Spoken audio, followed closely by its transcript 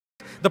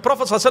The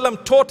Prophet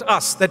ﷺ taught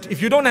us that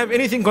if you don't have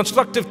anything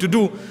constructive to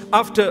do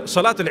after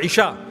Salat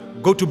al-Isha,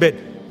 go to bed.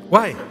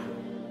 Why?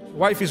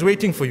 Wife is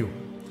waiting for you.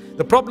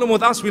 The problem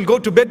with us, we'll go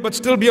to bed but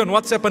still be on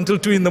WhatsApp until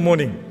 2 in the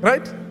morning,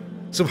 right?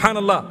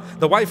 Subhanallah,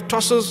 the wife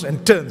tosses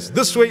and turns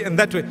this way and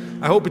that way.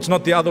 I hope it's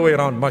not the other way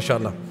around,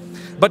 mashallah.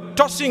 But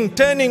tossing,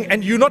 turning,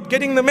 and you're not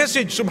getting the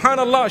message,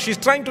 subhanallah. She's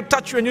trying to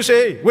touch you and you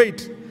say, hey,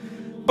 wait.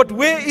 But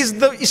where is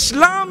the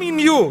Islam in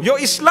you? Your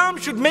Islam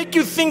should make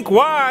you think,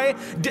 why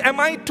am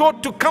I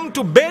taught to come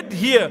to bed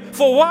here?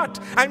 For what?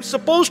 I'm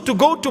supposed to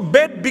go to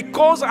bed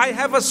because I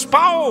have a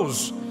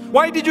spouse.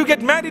 Why did you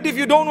get married if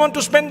you don't want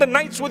to spend the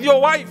nights with your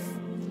wife?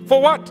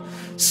 For what?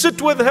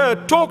 Sit with her,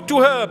 talk to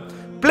her,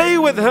 play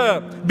with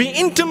her, be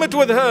intimate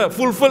with her,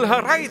 fulfill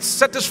her rights,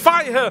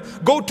 satisfy her,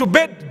 go to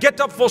bed, get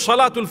up for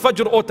Salatul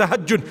Fajr or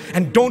Tahajjud,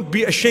 and don't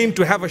be ashamed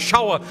to have a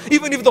shower.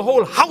 Even if the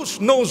whole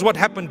house knows what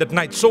happened at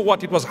night, so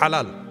what, it was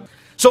halal.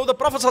 So the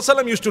Prophet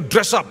ﷺ used to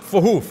dress up for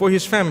who? For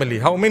his family.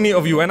 How many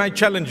of you, and I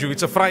challenge you,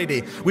 it's a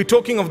Friday, we're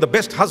talking of the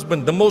best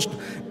husband, the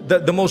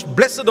most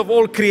blessed of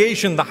all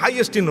creation, the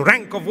highest in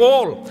rank of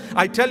all.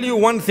 I tell you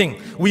one thing,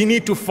 we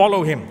need to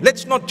follow him.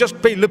 Let's not just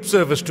pay lip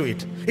service to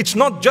it. It's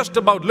not just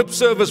about lip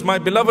service, my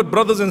beloved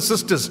brothers and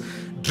sisters.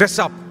 Dress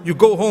up. You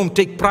go home,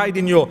 take pride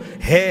in your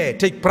hair,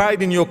 take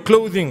pride in your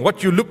clothing,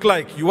 what you look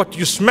like, what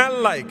you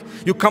smell like.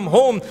 You come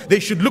home, they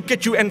should look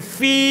at you and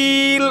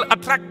feel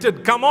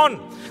attracted. Come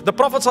on. The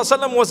Prophet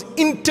ﷺ was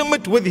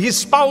intimate with his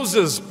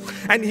spouses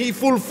and he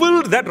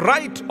fulfilled that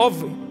right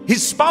of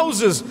his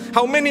spouses.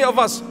 How many of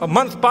us, a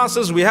month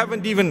passes, we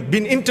haven't even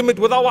been intimate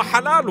with our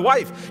halal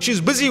wife.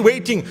 She's busy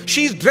waiting,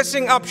 she's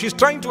dressing up, she's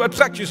trying to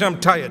attract you. Say, I'm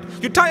tired.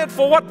 You're tired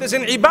for what? There's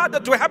an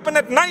ibadah to happen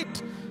at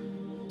night.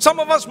 Some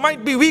of us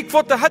might be weak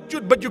for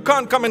tahajjud, but you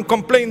can't come and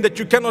complain that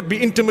you cannot be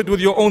intimate with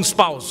your own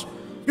spouse.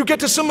 You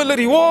get a similar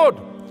reward.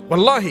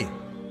 Wallahi.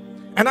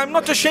 And I'm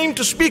not ashamed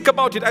to speak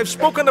about it. I've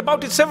spoken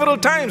about it several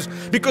times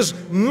because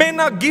men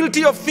are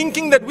guilty of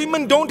thinking that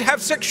women don't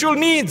have sexual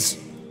needs.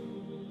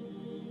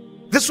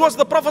 This was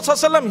the Prophet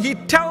ﷺ. He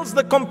tells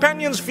the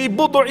companions, "Fi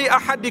budu'i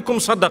ahadikum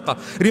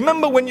sadaqa."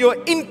 Remember, when you're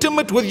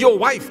intimate with your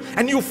wife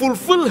and you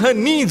fulfill her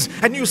needs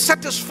and you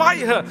satisfy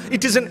her,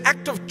 it is an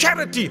act of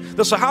charity.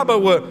 The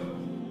Sahaba were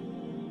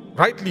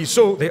rightly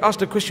so. They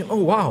asked a question,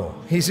 oh wow,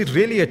 is it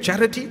really a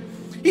charity?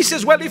 He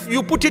says, well, if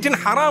you put it in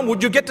haram,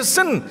 would you get a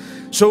sin?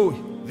 So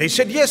they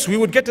said, yes, we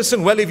would get a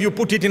sin. Well, if you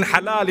put it in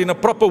halal in a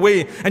proper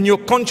way and you're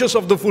conscious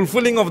of the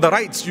fulfilling of the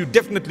rights, you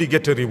definitely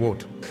get a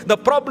reward. The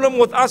problem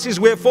with us is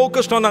we're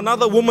focused on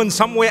another woman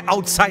somewhere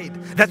outside.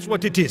 That's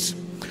what it is.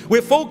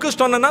 We're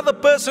focused on another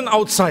person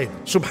outside.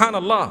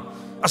 Subhanallah.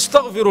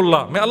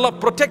 Astaghfirullah. May Allah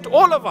protect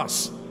all of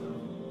us.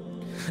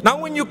 Now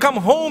when you come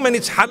home and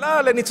it's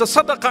halal and it's a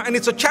sadaqah and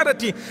it's a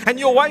charity and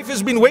your wife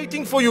has been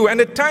waiting for you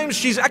and at times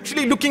she's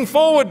actually looking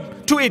forward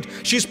to it.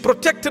 She's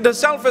protected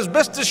herself as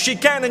best as she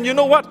can, and you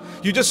know what?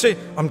 You just say,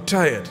 I'm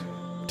tired.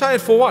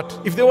 Tired for what?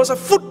 If there was a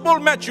football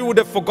match, you would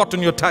have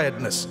forgotten your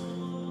tiredness.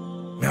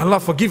 May Allah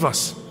forgive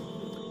us.